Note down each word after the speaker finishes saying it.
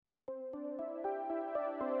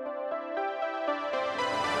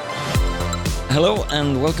Hello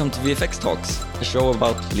and welcome to VFX Talks, a show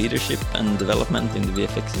about leadership and development in the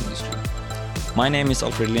VFX industry. My name is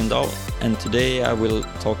Alfred Lindahl, and today I will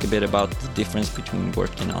talk a bit about the difference between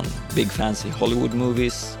working on big fancy Hollywood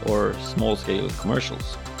movies or small-scale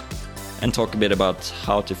commercials, and talk a bit about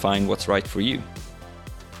how to find what's right for you.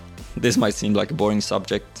 This might seem like a boring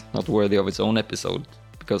subject, not worthy of its own episode,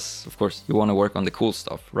 because of course you want to work on the cool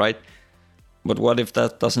stuff, right? But what if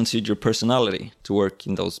that doesn't suit your personality, to work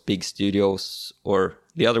in those big studios, or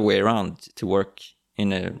the other way around, to work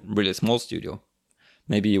in a really small studio?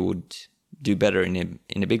 Maybe you would do better in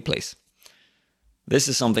a big place. This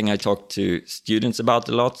is something I talk to students about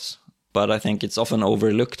a lot, but I think it's often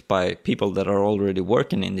overlooked by people that are already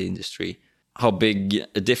working in the industry, how big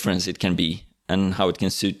a difference it can be and how it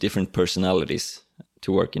can suit different personalities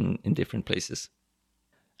to work in different places.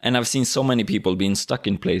 And I've seen so many people being stuck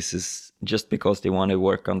in places just because they want to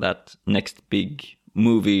work on that next big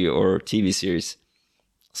movie or TV series.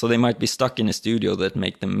 So they might be stuck in a studio that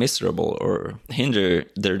make them miserable or hinder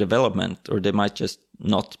their development, or they might just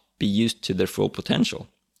not be used to their full potential.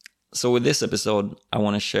 So with this episode, I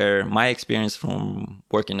want to share my experience from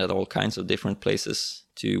working at all kinds of different places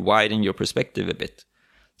to widen your perspective a bit.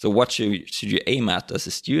 So what should you aim at as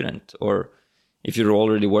a student? Or if you're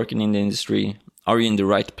already working in the industry, are you in the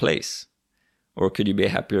right place? Or could you be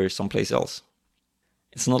happier someplace else?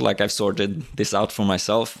 It's not like I've sorted this out for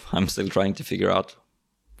myself. I'm still trying to figure out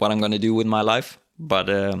what I'm going to do with my life. But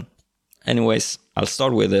anyways, I'll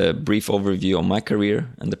start with a brief overview of my career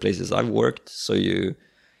and the places I've worked, so you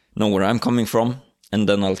know where I'm coming from. And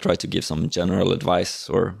then I'll try to give some general advice,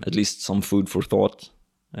 or at least some food for thought,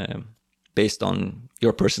 based on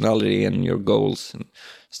your personality and your goals and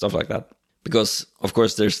stuff like that. Because, of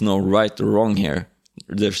course, there's no right or wrong here.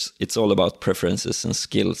 It's all about preferences and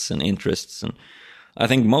skills and interests. And I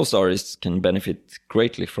think most artists can benefit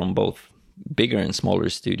greatly from both bigger and smaller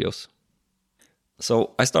studios.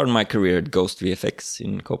 So I started my career at Ghost VFX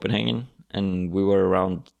in Copenhagen, and we were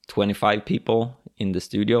around 25 people in the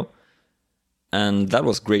studio. And that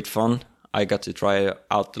was great fun. I got to try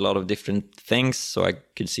out a lot of different things, so I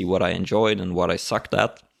could see what I enjoyed and what I sucked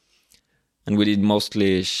at. And we did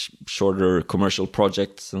mostly shorter commercial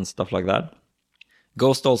projects and stuff like that.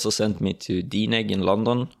 Ghost also sent me to DNEG in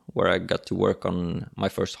London, where I got to work on my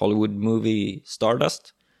first Hollywood movie,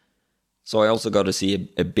 Stardust. So I also got to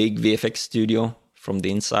see a big VFX studio from the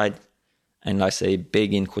inside. And I say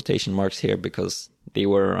big in quotation marks here because they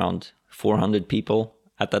were around 400 people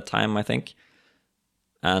at that time, I think.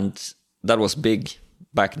 And that was big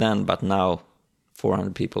back then, but now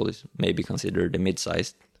 400 people is maybe considered a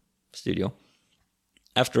mid-sized studio.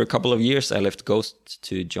 After a couple of years, I left Ghost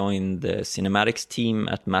to join the cinematics team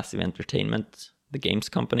at Massive Entertainment, the games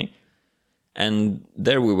company. And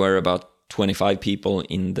there we were about 25 people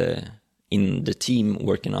in the team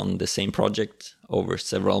working on the same project over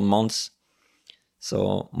several months.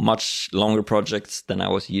 So much longer projects than I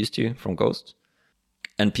was used to from Ghost.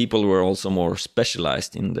 And people were also more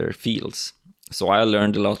specialized in their fields. So I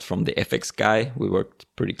learned a lot from the FX guy. We worked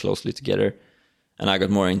pretty closely together. And I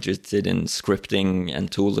got more interested in scripting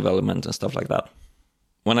and tool development and stuff like that.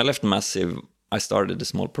 When I left Massive, I started a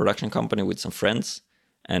small production company with some friends,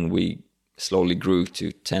 and we slowly grew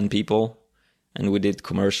to 10 people. And we did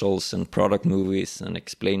commercials and product movies and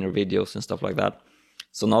explainer videos and stuff like that.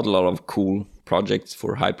 So not a lot of cool projects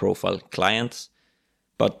for high-profile clients,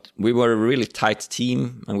 but we were a really tight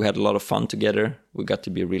team and we had a lot of fun together. We got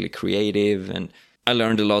to be really creative, and I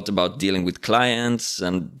learned a lot about dealing with clients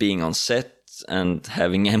and being on set and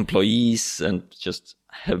having employees and just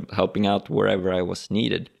helping out wherever I was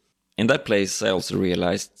needed. In that place, I also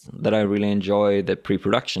realized that I really enjoy the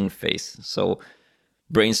pre-production phase. So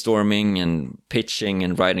brainstorming and pitching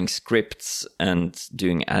and writing scripts and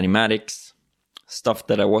doing animatics, stuff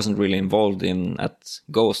that I wasn't really involved in at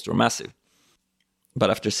Ghost or Massive.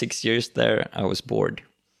 But after 6 years there, I was bored.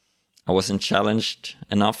 I wasn't challenged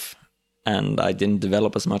enough, and I didn't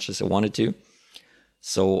develop as much as I wanted to.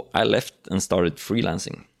 So I left and started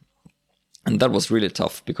freelancing. And that was really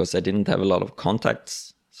tough because I didn't have a lot of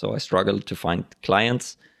contacts. So I struggled to find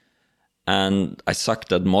clients. And I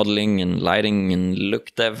sucked at modeling and lighting and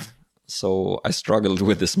look dev. So I struggled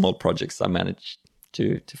with the small projects I managed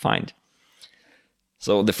to find.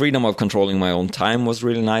 So the freedom of controlling my own time was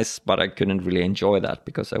really nice, but I couldn't really enjoy that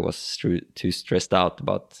because I was too stressed out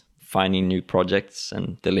about finding new projects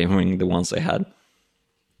and delivering the ones I had.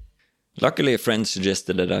 Luckily, a friend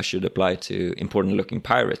suggested that I should apply to Important Looking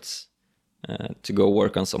Pirates to go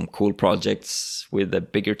work on some cool projects with a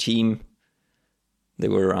bigger team. They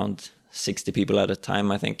were around 60 people at a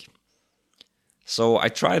time, I think. So I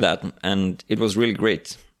tried that, and it was really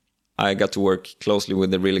great. I got to work closely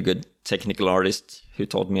with a really good technical artist who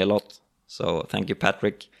taught me a lot. So thank you,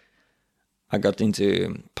 Patrick. I got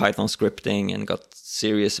into Python scripting and got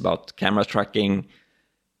serious about camera tracking.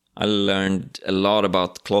 I learned a lot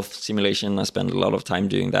about cloth simulation. I spent a lot of time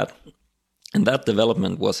doing that. And that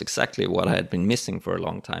development was exactly what I had been missing for a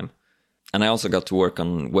long time. And I also got to work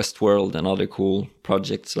on Westworld and other cool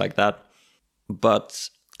projects like that. But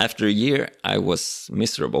after a year, I was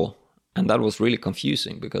miserable. And that was really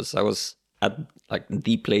confusing because I was at like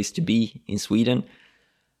the place to be in Sweden.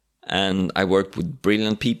 And I worked with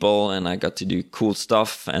brilliant people and I got to do cool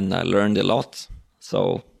stuff and I learned a lot.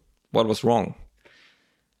 So what was wrong?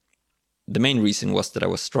 The main reason was that I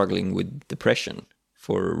was struggling with depression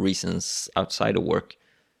for reasons outside of work.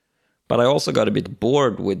 But I also got a bit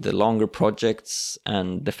bored with the longer projects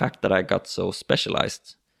and the fact that I got so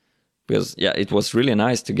specialized. Because, it was really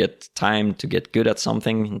nice to get time to get good at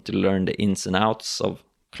something and to learn the ins and outs of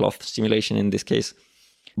cloth simulation in this case.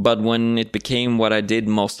 But when it became what I did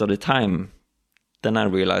most of the time, then I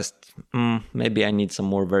realized maybe I need some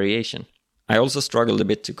more variation. I also struggled a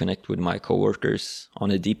bit to connect with my coworkers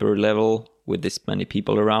on a deeper level with this many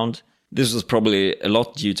people around. This was probably a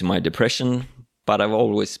lot due to my depression, but I've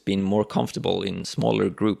always been more comfortable in smaller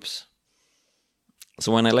groups.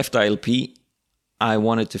 So when I left ILP, I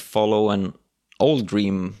wanted to follow an old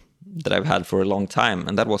dream that I've had for a long time,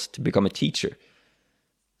 and that was to become a teacher.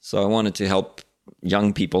 So I wanted to help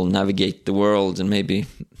young people navigate the world and maybe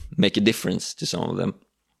make a difference to some of them.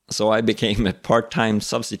 So I became a part-time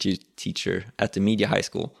substitute teacher at the media high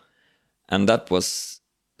school. And that was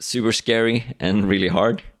super scary and really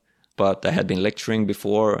hard. But I had been lecturing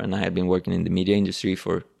before and I had been working in the media industry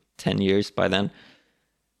for 10 years by then.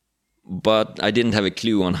 But I didn't have a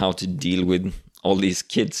clue on how to deal with all these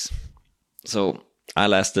kids. So I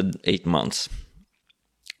lasted 8 months.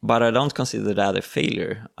 But I don't consider that a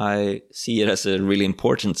failure. I see it as a really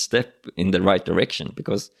important step in the right direction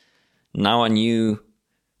because now I knew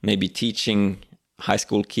maybe teaching high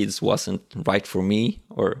school kids wasn't right for me,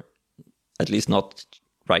 or at least not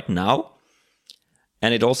right now.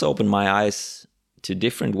 And it also opened my eyes to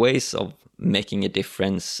different ways of making a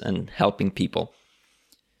difference and helping people.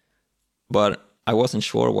 But I wasn't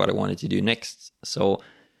sure what I wanted to do next. So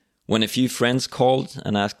when a few friends called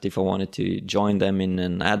and asked if I wanted to join them in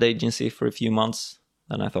an ad agency for a few months,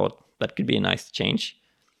 then I thought that could be a nice change.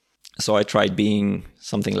 So I tried being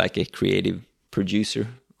something like a creative producer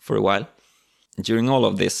for a while. During all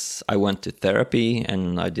of this, I went to therapy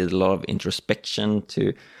and I did a lot of introspection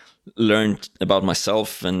to learn about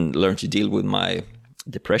myself and learn to deal with my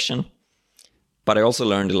depression. But I also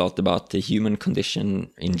learned a lot about the human condition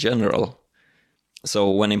in general. So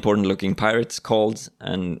when Important Looking Pirates called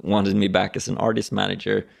and wanted me back as an artist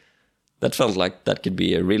manager, that felt like that could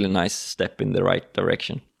be a really nice step in the right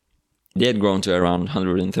direction. They had grown to around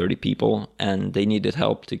 130 people and they needed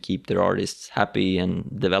help to keep their artists happy and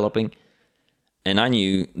developing. And I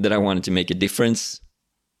knew that I wanted to make a difference,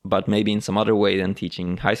 but maybe in some other way than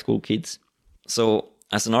teaching high school kids. So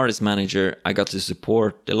as an artist manager, I got to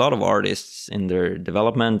support a lot of artists in their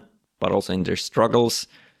development, but also in their struggles.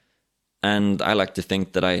 And I like to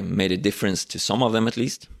think that I made a difference to some of them at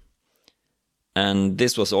least. And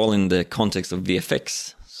this was all in the context of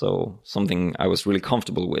VFX, so something I was really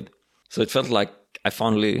comfortable with. So it felt like I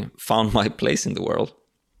finally found my place in the world.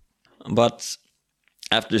 But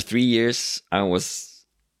after 3 years, I was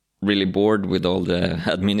really bored with all the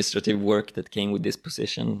administrative work that came with this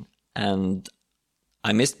position. And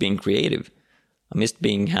I missed being creative. I missed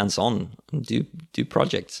being hands-on and do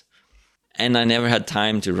projects. And I never had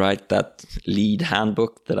time to write that lead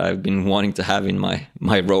handbook that I've been wanting to have in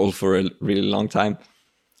my role for a really long time.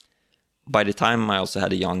 By the time I also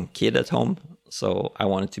had a young kid at home, so I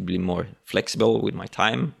wanted to be more flexible with my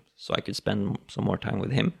time so I could spend some more time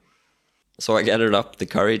with him. So I gathered up the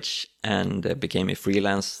courage and became a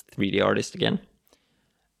freelance 3D artist again.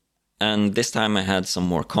 And this time I had some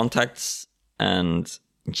more contacts and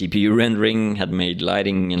GPU rendering had made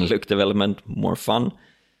lighting and look development more fun.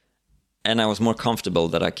 And I was more comfortable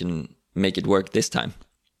that I can make it work this time.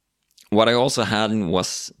 What I also had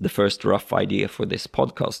was the first rough idea for this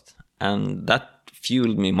podcast. And that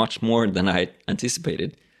fueled me much more than I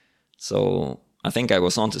anticipated. So I think I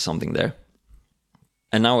was onto something there.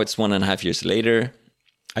 And now it's 1.5 years later.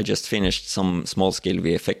 I just finished some small-scale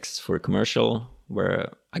VFX for a commercial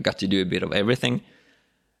where I got to do a bit of everything.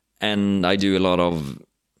 And I do a lot of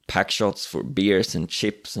pack shots for beers and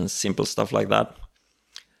chips and simple stuff like that.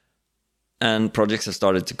 And projects have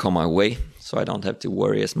started to come my way, so I don't have to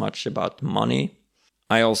worry as much about money.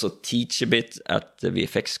 I also teach a bit at the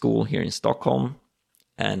VFX school here in Stockholm.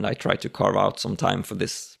 and I try to carve out some time for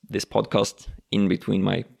this podcast in between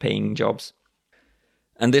my paying jobs.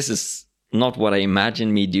 And this is not what I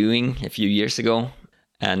imagined me doing a few years ago,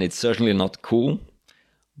 and it's certainly not cool,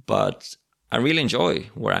 but I really enjoy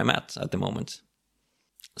where I'm at the moment.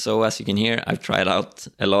 So as you can hear, I've tried out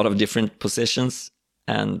a lot of different positions,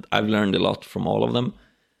 and I've learned a lot from all of them.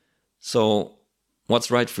 So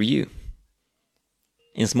what's right for you?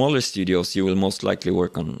 In smaller studios, you will most likely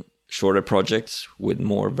work on shorter projects with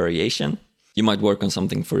more variation. You might work on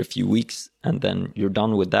something for a few weeks and then you're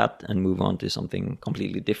done with that and move on to something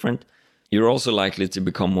completely different. You're also likely to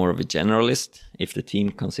become more of a generalist if the team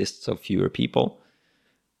consists of fewer people.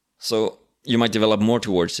 So you might develop more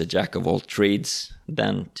towards a jack of all trades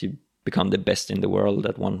than to become the best in the world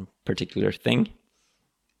at one particular thing.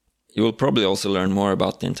 You will probably also learn more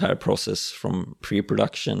about the entire process from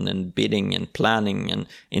pre-production and bidding and planning and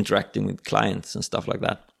interacting with clients and stuff like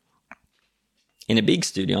that. In a big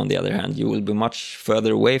studio, on the other hand, you will be much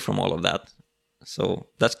further away from all of that. So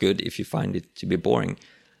that's good if you find it to be boring.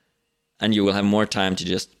 And you will have more time to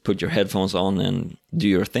just put your headphones on and do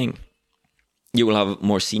your thing. You will have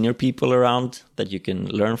more senior people around that you can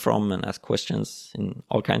learn from and ask questions in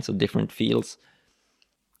all kinds of different fields.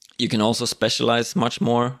 You can also specialize much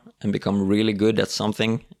more and become really good at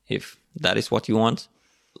something if that is what you want.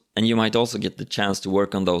 And you might also get the chance to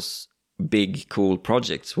work on those big, cool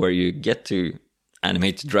projects where you get to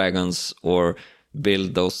animate dragons or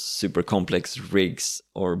build those super complex rigs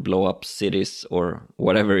or blow up cities or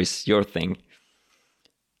whatever is your thing.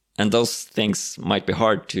 And those things might be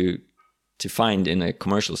hard to find in a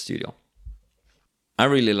commercial studio. I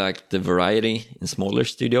really like the variety in smaller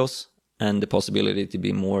studios and the possibility to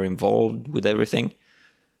be more involved with everything.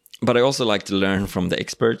 But I also like to learn from the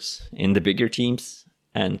experts in the bigger teams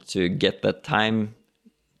and to get that time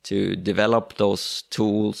to develop those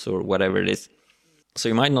tools or whatever it is. So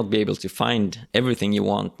you might not be able to find everything you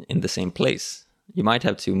want in the same place. You might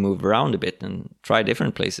have to move around a bit and try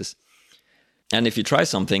different places. And if you try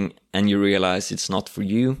something and you realize it's not for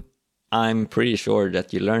you, I'm pretty sure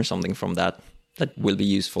that you learn something from that will be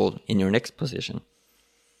useful in your next position.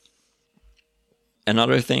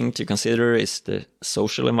 Another thing to consider is the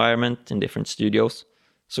social environment in different studios.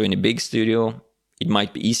 So in a big studio, it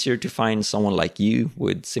might be easier to find someone like you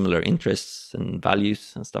with similar interests and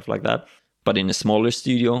values and stuff like that. But in a smaller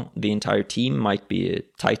studio, the entire team might be a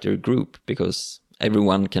tighter group because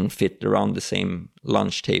everyone can fit around the same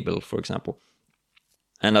lunch table, for example.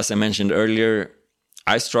 And as I mentioned earlier,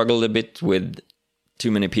 I struggled a bit with too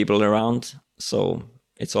many people around. So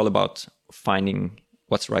it's all about finding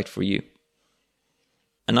what's right for you.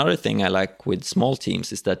 Another thing I like with small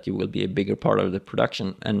teams is that you will be a bigger part of the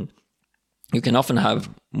production and you can often have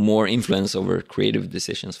more influence over creative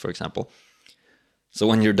decisions, for example. So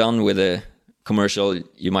when you're done with a commercial,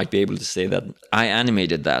 you might be able to say that I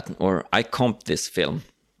animated that or I comped this film.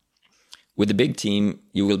 With a big team,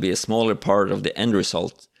 you will be a smaller part of the end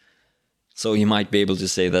result. So you might be able to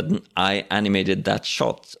say that I animated that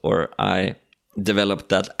shot or I developed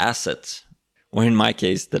that asset. Or in my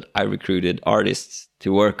case, that I recruited artists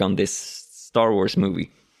to work on this Star Wars movie.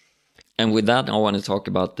 And with that, I want to talk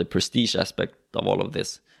about the prestige aspect of all of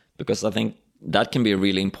this, because I think that can be a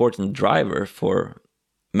really important driver for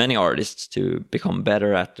many artists to become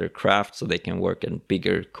better at their craft so they can work on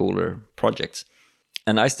bigger, cooler projects.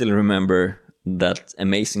 And I still remember that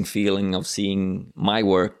amazing feeling of seeing my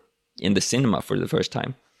work in the cinema for the first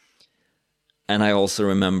time. And I also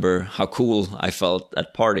remember how cool I felt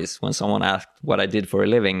at parties when someone asked what I did for a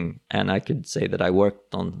living and I could say that I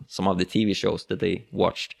worked on some of the TV shows that they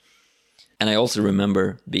watched. And I also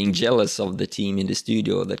remember being jealous of the team in the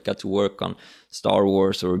studio that got to work on Star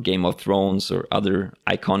Wars or Game of Thrones or other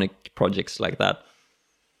iconic projects like that.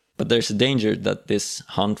 But there's a danger that this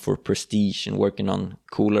hunt for prestige and working on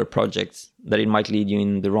cooler projects, that it might lead you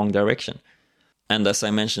in the wrong direction. And as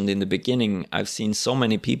I mentioned in the beginning, I've seen so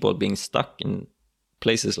many people being stuck in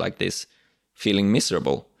places like this, feeling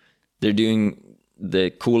miserable. They're doing the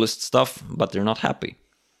coolest stuff, but they're not happy.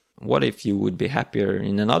 What if you would be happier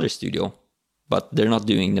in another studio, but they're not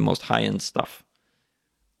doing the most high-end stuff?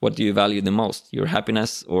 What do you value the most, your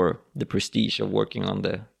happiness or the prestige of working on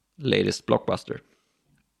the latest blockbuster?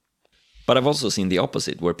 But I've also seen the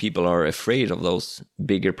opposite, where people are afraid of those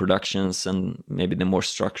bigger productions and maybe the more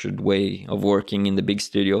structured way of working in the big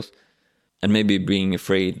studios, and maybe being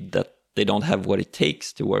afraid that they don't have what it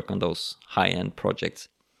takes to work on those high-end projects.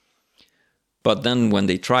 But then when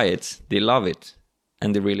they try it, they love it,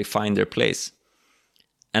 and they really find their place.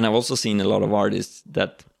 And I've also seen a lot of artists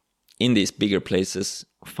that in these bigger places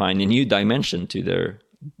find a new dimension to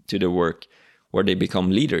their work, where they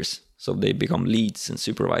become leaders. So they become leads and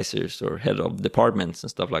supervisors or head of departments and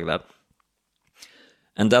stuff like that.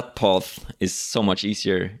 And that path is so much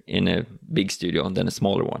easier in a big studio than a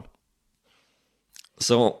smaller one.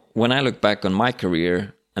 So when I look back on my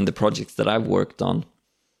career and the projects that I've worked on,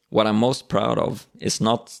 what I'm most proud of is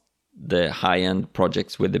not the high-end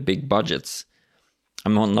projects with the big budgets.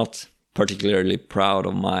 I'm not particularly proud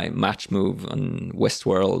of my match move on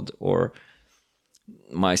Westworld or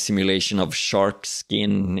my simulation of shark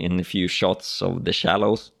skin in a few shots of The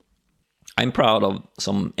Shallows. I'm proud of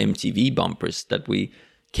some MTV bumpers that we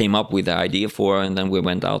came up with the idea for, and then we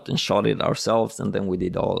went out and shot it ourselves, and then we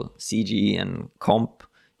did all CG and comp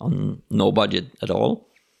on no budget at all.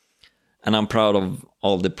 And I'm proud of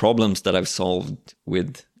all the problems that I've solved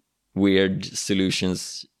with weird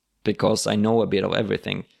solutions because I know a bit of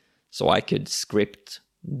everything. So I could script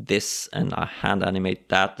this and I hand animate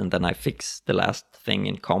that, and then I fix the last thing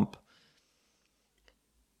in comp.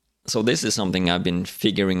 So this is something I've been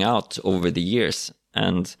figuring out over the years,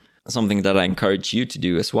 and something that I encourage you to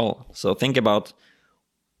do as well. So think about,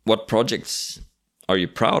 what projects are you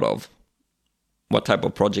proud of? What type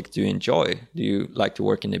of project do you enjoy? Do you like to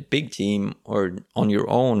work in a big team or on your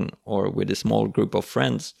own or with a small group of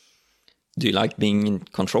friends? Do you like being in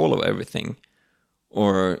control of everything?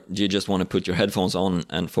 Or do you just want to put your headphones on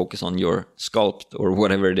and focus on your sculpt or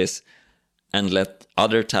whatever it is and let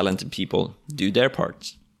other talented people do their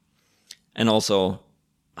parts? And also,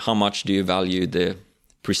 how much do you value the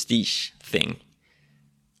prestige thing?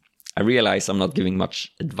 I realize I'm not giving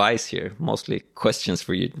much advice here, mostly questions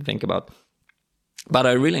for you to think about. But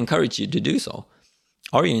I really encourage you to do so.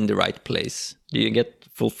 Are you in the right place? Do you get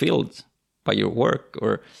fulfilled by your work,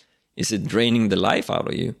 or is it draining the life out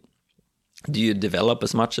of you? Do you develop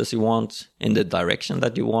as much as you want in the direction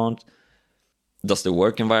that you want? Does the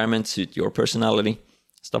work environment suit your personality?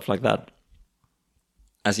 Stuff like that.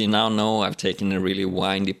 As you now know, I've taken a really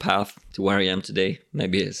windy path to where I am today.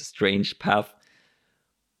 Maybe it's a strange path,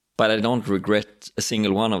 but I don't regret a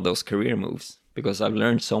single one of those career moves because I've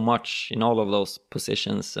learned so much in all of those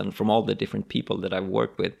positions and from all the different people that I've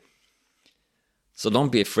worked with. So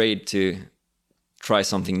don't be afraid to try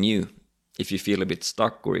something new. If you feel a bit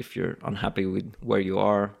stuck or if you're unhappy with where you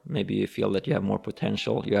are, maybe you feel that you have more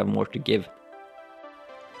potential, you have more to give.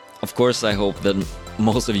 Of course, I hope that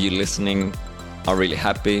most of you listening are really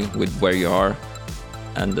happy with where you are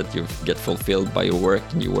and that you get fulfilled by your work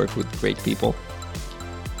and you work with great people.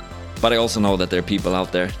 But I also know that there are people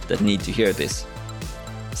out there that need to hear this.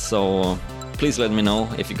 So please let me know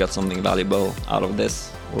if you got something valuable out of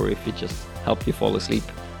this or if it just helped you fall asleep.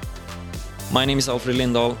 My name is Alfred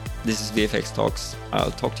Lindahl. This is VFX Talks.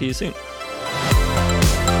 I'll talk to you soon.